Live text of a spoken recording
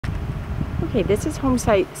Okay, this is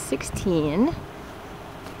Homesite 16.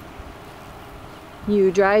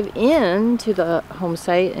 You drive into the home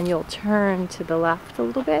site and you'll turn to the left a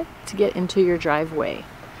little bit to get into your driveway.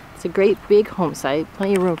 It's a great big home site,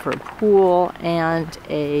 plenty of room for a pool and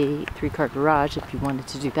a 3-car garage if you wanted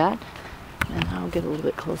to do that. And I'll get a little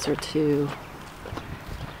bit closer to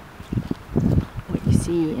what you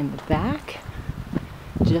see in the back.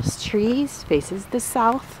 Just trees, faces the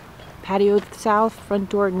south, patio south, front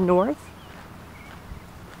door north.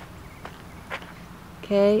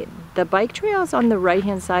 Okay, the bike trail is on the right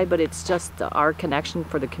hand side, but it's just our connection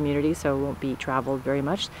for the community, so it won't be traveled very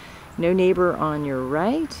much. No neighbor on your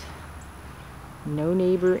right, no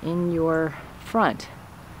neighbor in your front.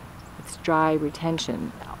 It's dry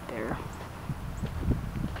retention out there.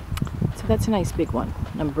 So that's a nice big one,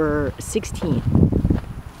 number 16.